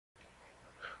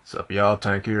What's up, y'all?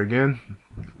 Tank here again.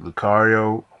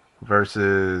 Lucario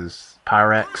versus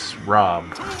Pyrax Rob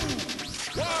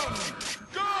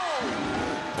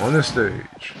on the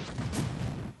stage.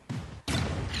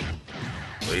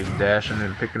 Wave dashing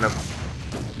and picking up.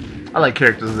 I like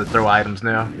characters that throw items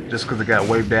now, just because they got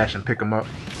wave dash and pick them up.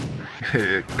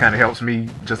 It kind of helps me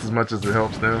just as much as it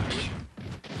helps them,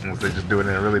 unless they just do it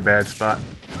in a really bad spot.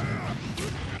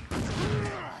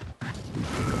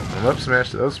 Up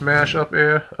smash, up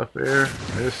air,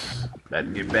 miss. About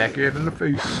to get back air in the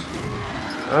face.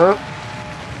 Up,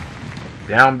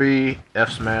 down B, F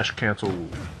smash, cancel,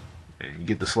 and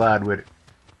get the slide with it.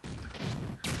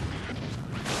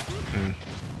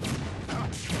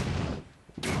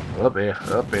 Up air,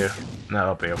 not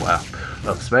up air, wow.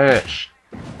 Up smash.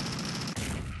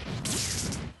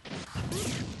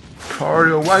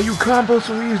 Lucario, why you combo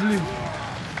so easily?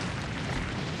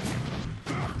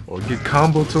 Or get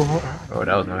combo too hard. Oh,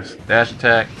 that was nice. Dash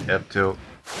attack, F tilt,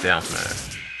 down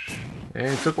smash. And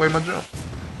he took away my jump.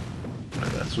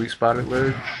 That sweet spotted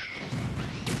ledge.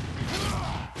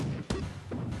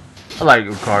 I like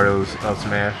Lucario's up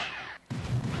smash.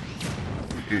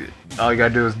 All you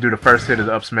gotta do is do the first hit of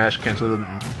the up smash, cancel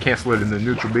it in the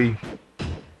neutral B.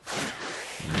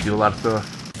 You do a lot of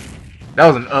stuff. That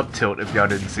was an up tilt if y'all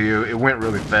didn't see it. It went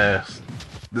really fast.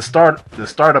 The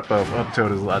startup of up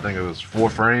tilt is, I think it was 4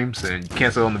 frames, and you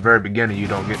cancel on the very beginning, you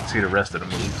don't get to see the rest of the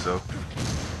move, so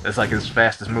it's like his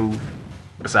fastest move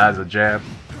besides a jab.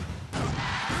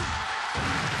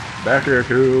 Back air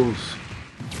kills.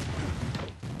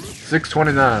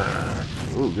 629.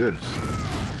 Ooh, goodness.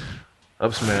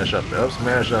 Up smash up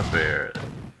there,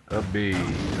 up B,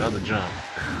 another jump.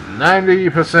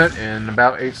 90% in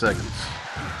about 8 seconds.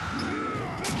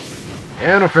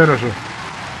 And a finisher.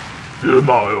 Here's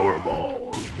my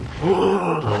airball.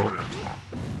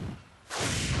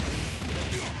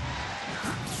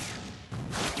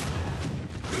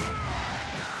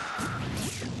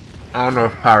 I don't know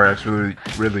if Pyrax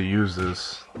really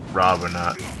uses Rob or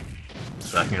not,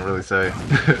 so I can't really say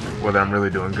whether I'm really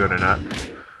doing good or not.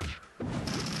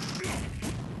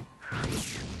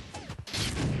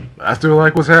 I still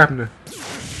like what's happening.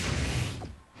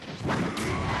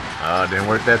 Didn't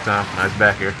work that time. Nice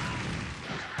back here.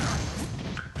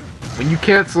 When you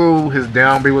cancel his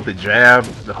down B with the jab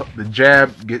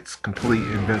gets complete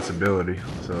invincibility.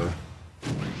 So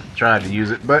I tried to use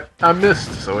it, but I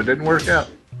missed, so it didn't work out.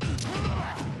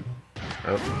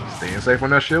 Oh, staying safe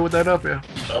on that shit with that up air.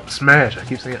 Up smash. I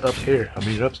keep saying up air. I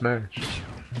mean up smash.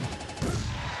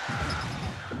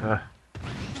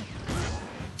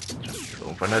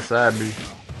 Going for that side B.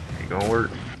 Ain't gonna work.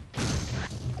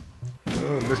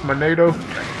 Oh, missed my NATO.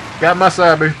 Got my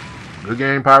side B. Good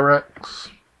game, Pyrax.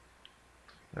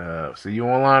 See you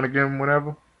online again,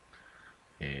 whatever.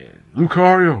 And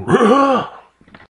Lucario.